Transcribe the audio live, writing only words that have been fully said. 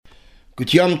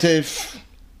Good Yom Tov,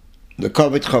 the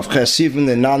Kovet Chav Ches Sivan,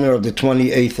 in honor of the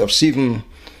 28th of Sivan,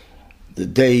 the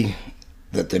day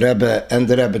that the Rebbe and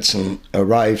the Rebbetzin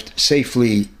arrived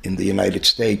safely in the United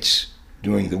States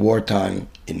during the wartime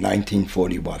in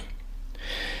 1941.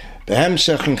 The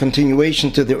Hemshech, in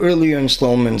continuation to the earlier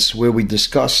installments where we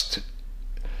discussed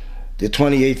the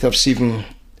 28th of Sivan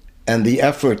and the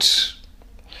efforts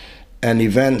and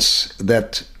events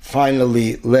that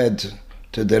finally led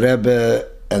to the Rebbe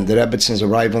and the Rebbetzins'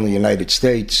 arrival in the United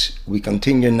States, we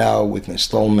continue now with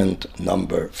installment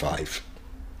number 5.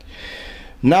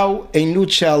 Now a new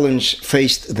challenge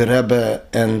faced the Rebbe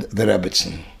and the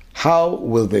Rebbetzin. How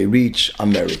will they reach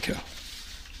America?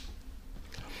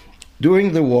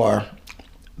 During the war,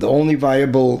 the only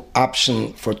viable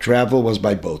option for travel was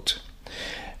by boat.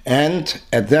 And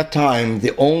at that time,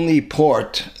 the only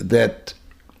port that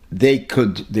they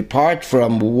could depart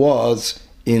from was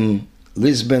in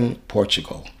Lisbon,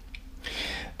 Portugal.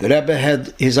 The Rebbe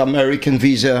had his American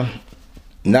visa.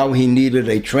 Now he needed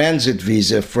a transit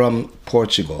visa from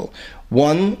Portugal,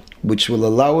 one which will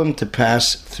allow him to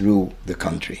pass through the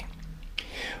country.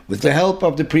 With the help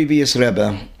of the previous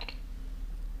Rebbe,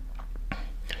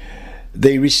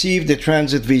 they received the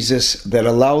transit visas that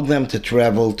allowed them to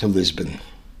travel to Lisbon.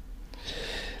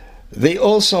 They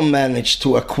also managed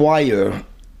to acquire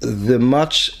the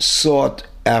much sought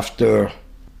after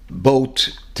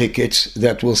boat tickets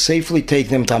that will safely take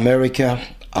them to America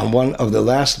on one of the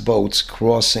last boats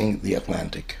crossing the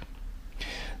Atlantic.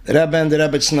 The Rebbe and the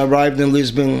Rebbetzin arrived in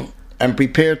Lisbon and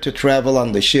prepared to travel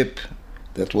on the ship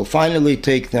that will finally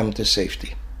take them to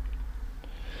safety.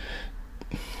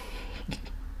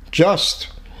 Just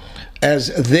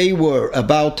as they were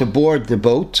about to board the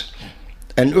boat,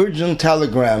 an urgent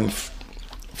telegram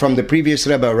from the previous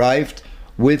Rebbe arrived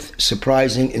with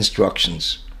surprising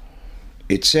instructions.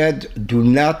 It said, "Do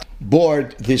not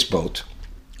board this boat."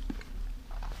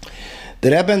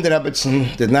 The Rebbe and the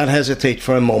Rebbetzin did not hesitate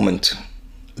for a moment.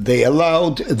 They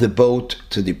allowed the boat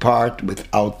to depart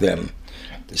without them,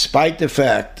 despite the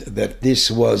fact that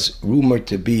this was rumored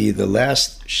to be the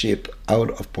last ship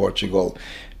out of Portugal,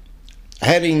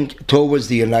 heading towards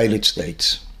the United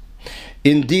States.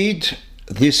 Indeed,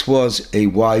 this was a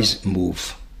wise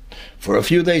move. For a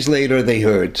few days later, they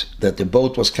heard that the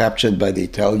boat was captured by the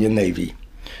Italian Navy,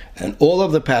 and all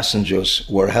of the passengers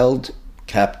were held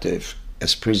captive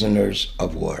as prisoners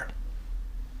of war.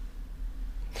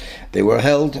 They were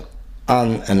held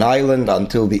on an island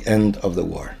until the end of the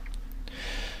war.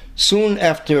 Soon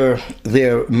after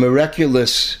their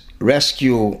miraculous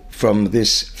rescue from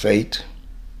this fate,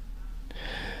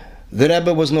 the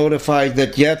Rebbe was notified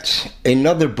that yet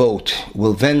another boat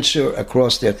will venture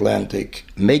across the Atlantic,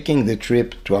 making the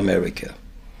trip to America.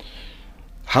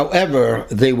 However,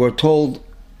 they were told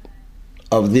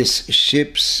of this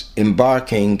ship's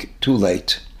embarking too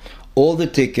late. All the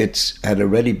tickets had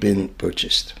already been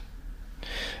purchased.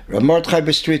 Rav Mordechai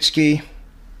Bistritsky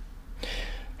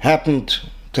happened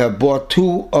to have bought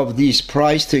 2 of these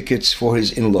prize tickets for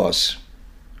his in-laws,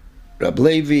 Rab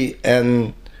Levi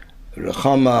and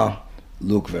Rechama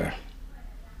Lukver.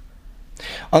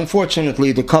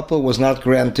 Unfortunately, the couple was not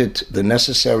granted the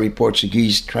necessary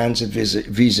Portuguese transit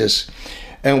visas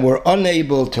and were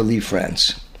unable to leave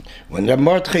France. When Rab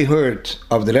Mordechai heard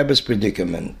of the Rebbe's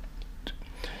predicament,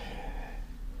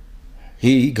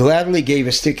 he gladly gave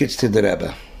his tickets to the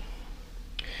Rebbe.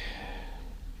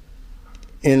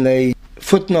 In a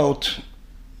footnote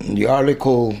in the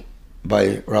article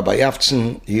by Rabbi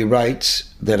Yavtsin, he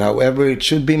writes that, however, it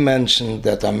should be mentioned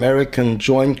that the American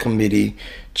Joint Committee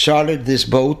chartered this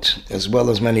boat, as well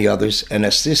as many others, and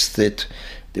assisted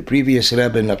the previous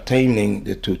Rebbe in obtaining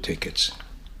the 2 tickets.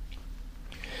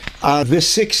 On the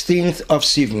 16th of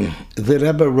Sivan, the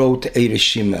Rebbe wrote a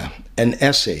Reshima, an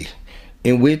essay,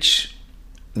 in which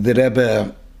the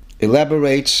Rebbe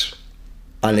elaborates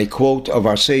on a quote of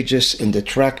our sages in the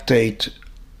tractate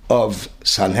of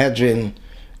Sanhedrin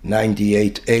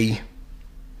 98a.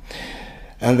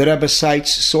 And the Rebbe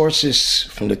cites sources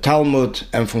from the Talmud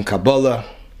and from Kabbalah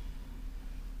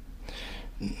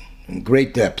in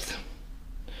great depth.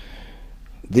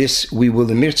 This we will,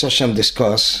 Mirz Hashem,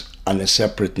 discuss on a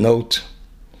separate note,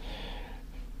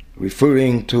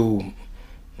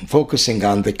 focusing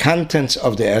on the contents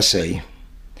of the essay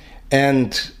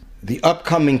and the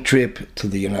upcoming trip to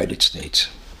the United States.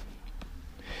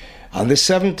 On the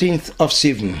 17th of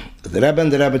Sivan, the Rebbe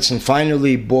and the Rebbetzin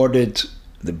finally boarded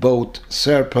the boat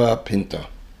Serpa Pinta.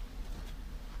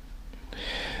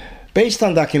 Based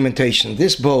on documentation,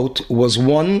 this boat was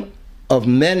one of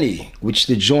many which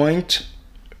the Joint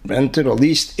rented, or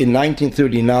leased in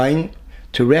 1939,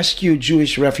 to rescue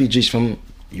Jewish refugees from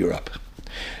Europe.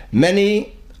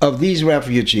 Many of these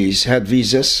refugees had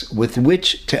visas with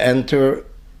which to enter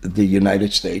the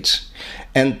United States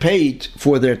and paid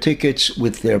for their tickets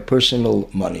with their personal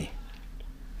money.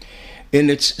 In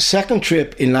its second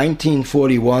trip in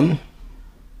 1941,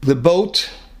 the boat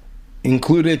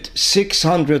included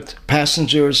 600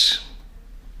 passengers,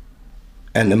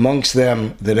 and amongst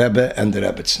them the Rebbe and the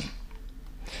Rebbetzin.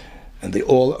 And they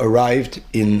all arrived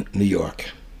in New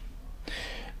York.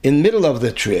 In the middle of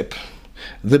the trip,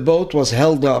 the boat was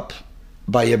held up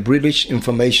by a British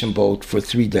information boat for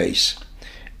 3 days.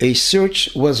 A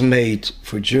search was made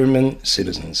for German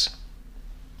citizens.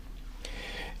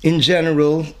 In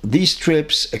general, these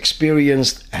trips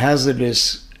experienced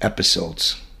hazardous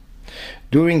episodes.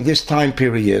 During this time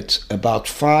period, about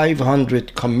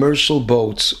 500 commercial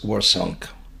boats were sunk.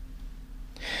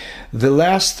 The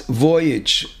last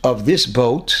voyage of this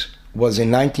boat was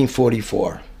in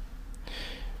 1944.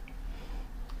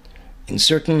 In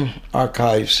certain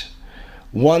archives,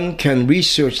 one can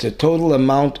research the total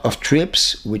amount of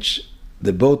trips which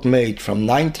the boat made from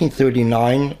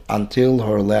 1939 until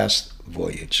her last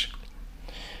voyage.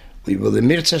 We will,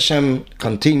 Emir Hashem,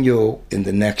 continue in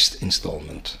the next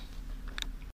installment.